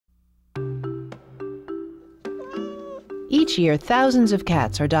Each year, thousands of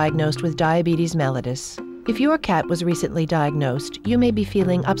cats are diagnosed with diabetes mellitus. If your cat was recently diagnosed, you may be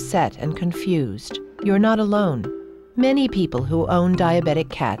feeling upset and confused. You're not alone. Many people who own diabetic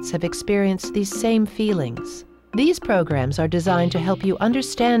cats have experienced these same feelings. These programs are designed to help you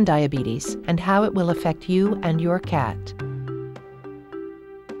understand diabetes and how it will affect you and your cat.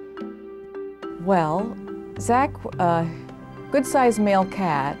 Well, Zach, good-sized male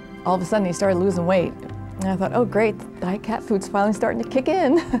cat, all of a sudden he started losing weight. And I thought, oh great, diet cat food's finally starting to kick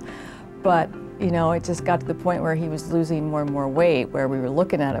in. But, you know, it just got to the point where he was losing more and more weight, where we were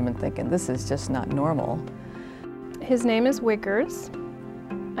looking at him and thinking, this is just not normal. His name is Wickers.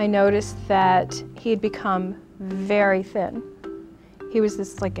 I noticed that he had become very thin. He was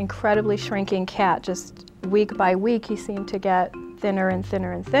this like incredibly shrinking cat. Just week by week, he seemed to get thinner and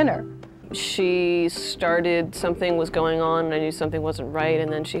thinner and thinner. She started, something was going on, and I knew something wasn't right,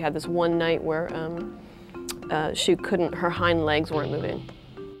 and then she had this one night where she couldn't, her hind legs weren't moving.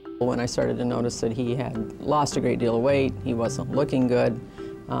 When I started to notice that he had lost a great deal of weight, he wasn't looking good,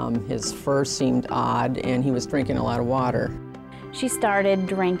 his fur seemed odd, and he was drinking a lot of water. She started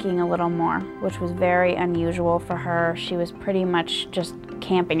drinking a little more, which was very unusual for her. She was pretty much just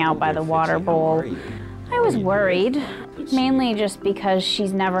camping out by the water bowl. I was worried, mainly just because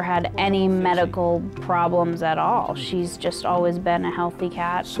she's never had any medical problems at all. She's just always been a healthy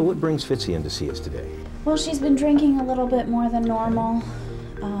cat. So what brings Fitzy in to see us today? Well, she's been drinking a little bit more than normal,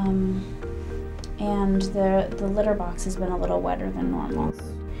 and the litter box has been a little wetter than normal.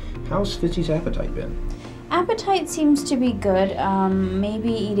 How's Fitzy's appetite been? Appetite seems to be good,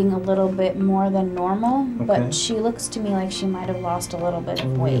 maybe eating a little bit more than normal, but she looks to me like she might have lost a little bit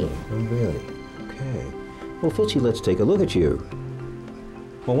of weight. Oh, really? Okay. Well, Fitzy, let's take a look at you.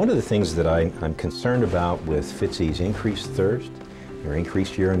 Well, one of the things that I'm concerned about with Fitzy's increased thirst, or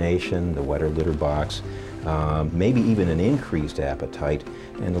increased urination, the wetter litter box, maybe even an increased appetite,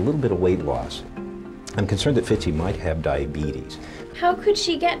 and a little bit of weight loss. I'm concerned that Fitzy might have diabetes. How could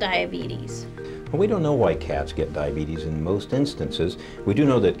she get diabetes? Well, we don't know why cats get diabetes in most instances. We do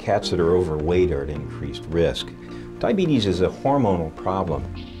know that cats that are overweight are at increased risk. Diabetes is a hormonal problem.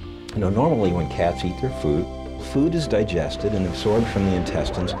 You know, normally when cats eat their food, food is digested and absorbed from the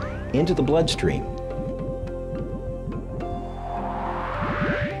intestines into the bloodstream.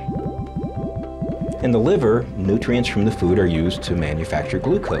 In the liver, nutrients from the food are used to manufacture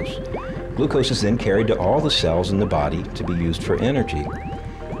glucose. Glucose is then carried to all the cells in the body to be used for energy.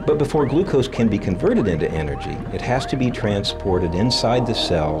 But before glucose can be converted into energy, it has to be transported inside the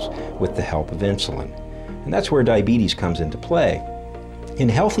cells with the help of insulin. And that's where diabetes comes into play. In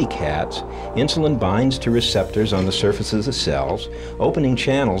healthy cats, insulin binds to receptors on the surfaces of cells, opening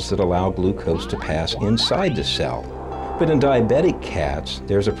channels that allow glucose to pass inside the cell. But in diabetic cats,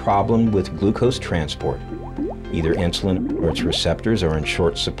 there's a problem with glucose transport. Either insulin or its receptors are in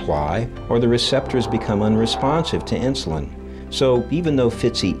short supply, or the receptors become unresponsive to insulin. So even though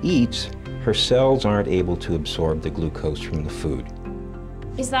Fitzy eats, her cells aren't able to absorb the glucose from the food.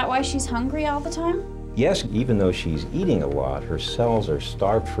 Is that why she's hungry all the time? Yes, even though she's eating a lot, her cells are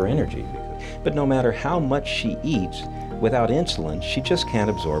starved for energy. But no matter how much she eats, without insulin, she just can't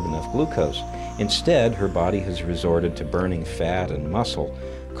absorb enough glucose. Instead, her body has resorted to burning fat and muscle,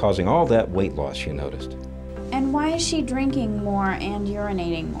 causing all that weight loss you noticed. And why is she drinking more and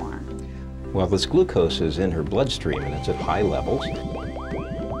urinating more? Well, this glucose is in her bloodstream and it's at high levels.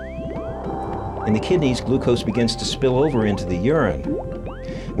 In the kidneys, glucose begins to spill over into the urine,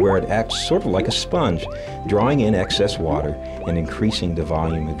 where it acts sort of like a sponge, drawing in excess water and increasing the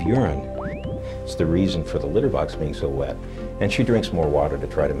volume of urine. It's the reason for the litter box being so wet, and she drinks more water to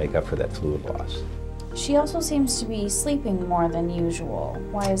try to make up for that fluid loss. She also seems to be sleeping more than usual.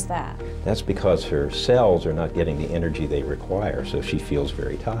 Why is that? That's because her cells are not getting the energy they require, so she feels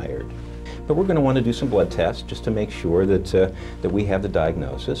very tired. But we're going to want to do some blood tests just to make sure that we have the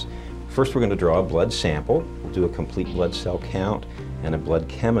diagnosis. First, we're going to draw a blood sample. We'll do a complete blood cell count and a blood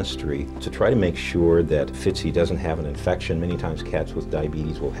chemistry to try to make sure that Fitzy doesn't have an infection. Many times cats with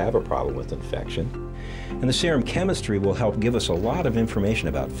diabetes will have a problem with infection. And the serum chemistry will help give us a lot of information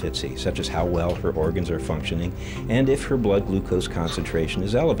about Fitzy, such as how well her organs are functioning and if her blood glucose concentration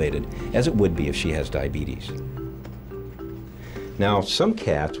is elevated, as it would be if she has diabetes. Now, some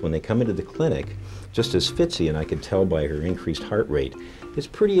cats, when they come into the clinic, just as Fitzy, and I can tell by her increased heart rate, is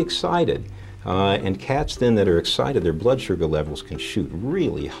pretty excited. And cats then that are excited, their blood sugar levels can shoot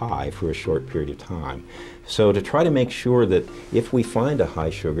really high for a short period of time. So to try to make sure that if we find a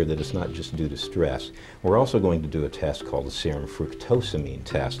high sugar that it's not just due to stress, we're also going to do a test called the serum fructosamine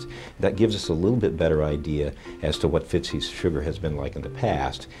test. That gives us a little bit better idea as to what Fitzy's sugar has been like in the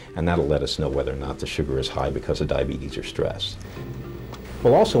past, and that'll let us know whether or not the sugar is high because of diabetes or stress.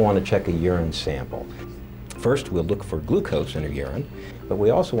 We'll also want to check a urine sample. First, we'll look for glucose in her urine, but we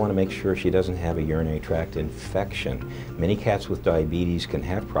also want to make sure she doesn't have a urinary tract infection. Many cats with diabetes can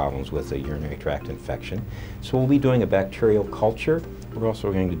have problems with a urinary tract infection, so we'll be doing a bacterial culture. We're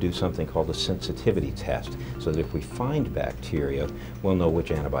also going to do something called a sensitivity test, so that if we find bacteria, we'll know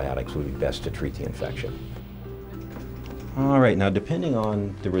which antibiotics would be best to treat the infection. All right, now depending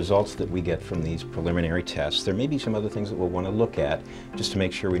on the results that we get from these preliminary tests, there may be some other things that we'll want to look at just to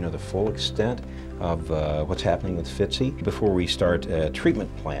make sure we know the full extent of what's happening with Fitzy before we start a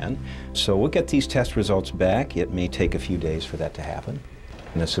treatment plan. So we'll get these test results back. It may take a few days for that to happen.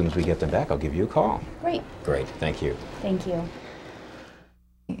 And as soon as we get them back, I'll give you a call. Great. Great, thank you. Thank you.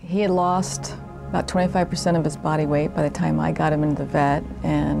 He had lost about 25% of his body weight by the time I got him into the vet,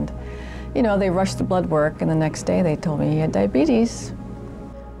 and you know, they rushed the blood work, and the next day they told me he had diabetes.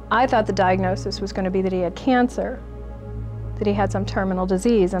 I thought the diagnosis was going to be that he had cancer, that he had some terminal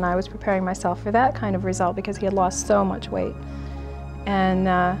disease, and I was preparing myself for that kind of result because he had lost so much weight. And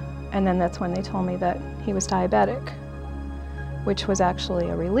then that's when they told me that he was diabetic, which was actually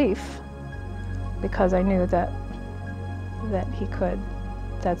a relief because I knew that he could,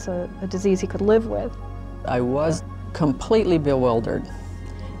 that's a disease he could live with. I was completely bewildered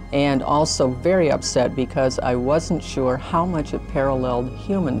and also very upset because I wasn't sure how much it paralleled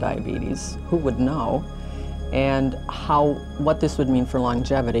human diabetes, who would know, and what this would mean for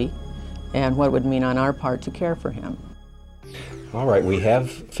longevity and what it would mean on our part to care for him. All right, we have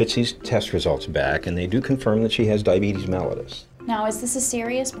Fitzy's test results back, and they do confirm that she has diabetes mellitus. Now, is this a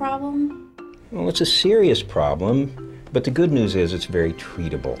serious problem? Well, it's a serious problem, but the good news is it's very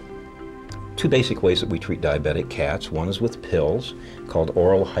treatable. Two basic ways that we treat diabetic cats. One is with pills called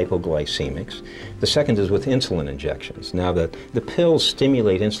oral hypoglycemics. The second is with insulin injections. Now the pills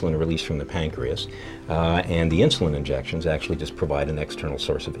stimulate insulin release from the pancreas, and the insulin injections actually just provide an external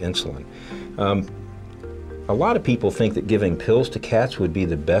source of insulin. A lot of people think that giving pills to cats would be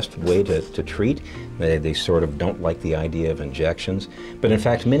the best way to treat. They sort of don't like the idea of injections. But in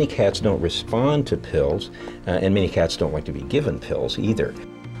fact, many cats don't respond to pills, and many cats don't like to be given pills either.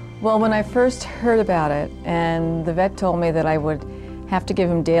 Well, when I first heard about it and the vet told me that I would have to give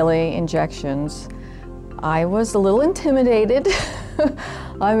him daily injections, I was a little intimidated.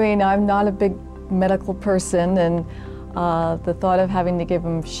 I mean, I'm not a big medical person, and the thought of having to give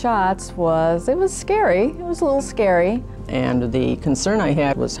him shots it was scary. It was a little scary. And the concern I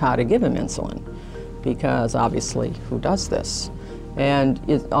had was how to give him insulin, because obviously, who does this? And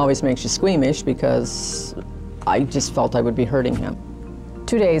it always makes you squeamish because I just felt I would be hurting him.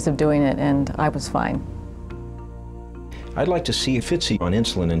 2 days of doing it and I was fine. I'd like to see Fitzy on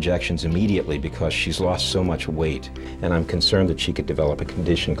insulin injections immediately because she's lost so much weight, and I'm concerned that she could develop a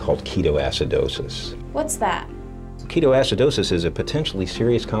condition called ketoacidosis. What's that? Ketoacidosis is a potentially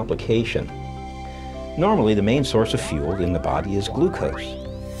serious complication. Normally, the main source of fuel in the body is glucose.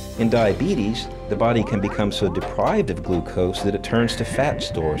 In diabetes, the body can become so deprived of glucose that it turns to fat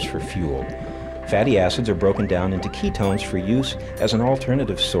stores for fuel. Fatty acids are broken down into ketones for use as an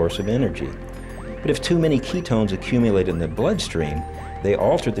alternative source of energy. But if too many ketones accumulate in the bloodstream, they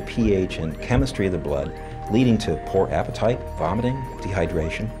alter the pH and chemistry of the blood, leading to poor appetite, vomiting,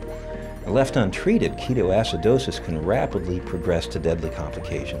 dehydration. Left untreated, ketoacidosis can rapidly progress to deadly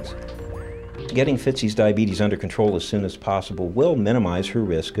complications. Getting Fitzy's diabetes under control as soon as possible will minimize her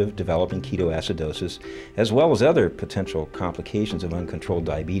risk of developing ketoacidosis, as well as other potential complications of uncontrolled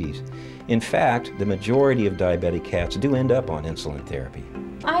diabetes. In fact, the majority of diabetic cats do end up on insulin therapy.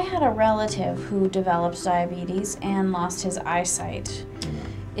 I had a relative who developed diabetes and lost his eyesight.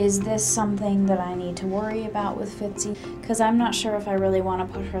 Is this something that I need to worry about with Fitzy? Because I'm not sure if I really want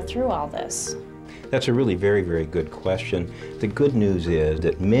to put her through all this. That's a really very, very good question. The good news is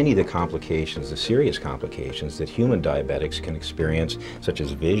that many of the complications, the serious complications that human diabetics can experience, such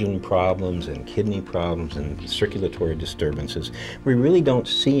as vision problems and kidney problems and circulatory disturbances, we really don't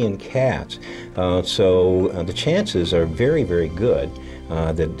see in cats. So the chances are very, very good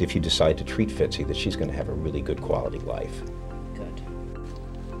that if you decide to treat Fitzy, that she's going to have a really good quality life. Good.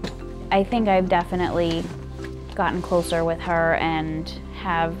 I think I've definitely gotten closer with her and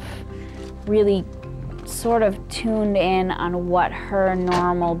have really sort of tuned in on what her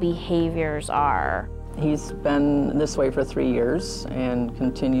normal behaviors are. He's been this way for 3 years and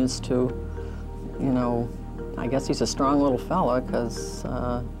continues to you know, I guess he's a strong little fella because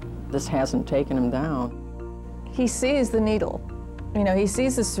this hasn't taken him down. He sees the needle. You know, he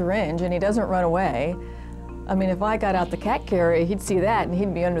sees the syringe and he doesn't run away. I mean, if I got out the cat carrier, he'd see that and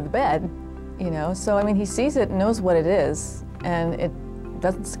he'd be under the bed, you know. So, I mean, he sees it and knows what it is, and it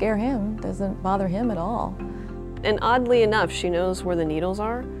doesn't scare him, doesn't bother him at all. And oddly enough, she knows where the needles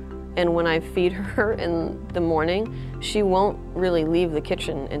are, and when I feed her in the morning, she won't really leave the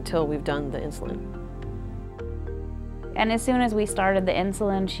kitchen until we've done the insulin. And as soon as we started the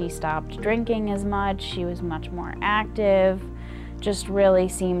insulin, she stopped drinking as much, she was much more active, just really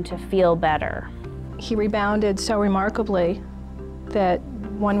seemed to feel better. He rebounded so remarkably that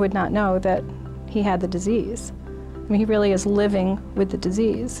one would not know that he had the disease. I mean, he really is living with the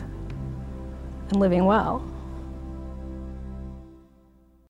disease and living well.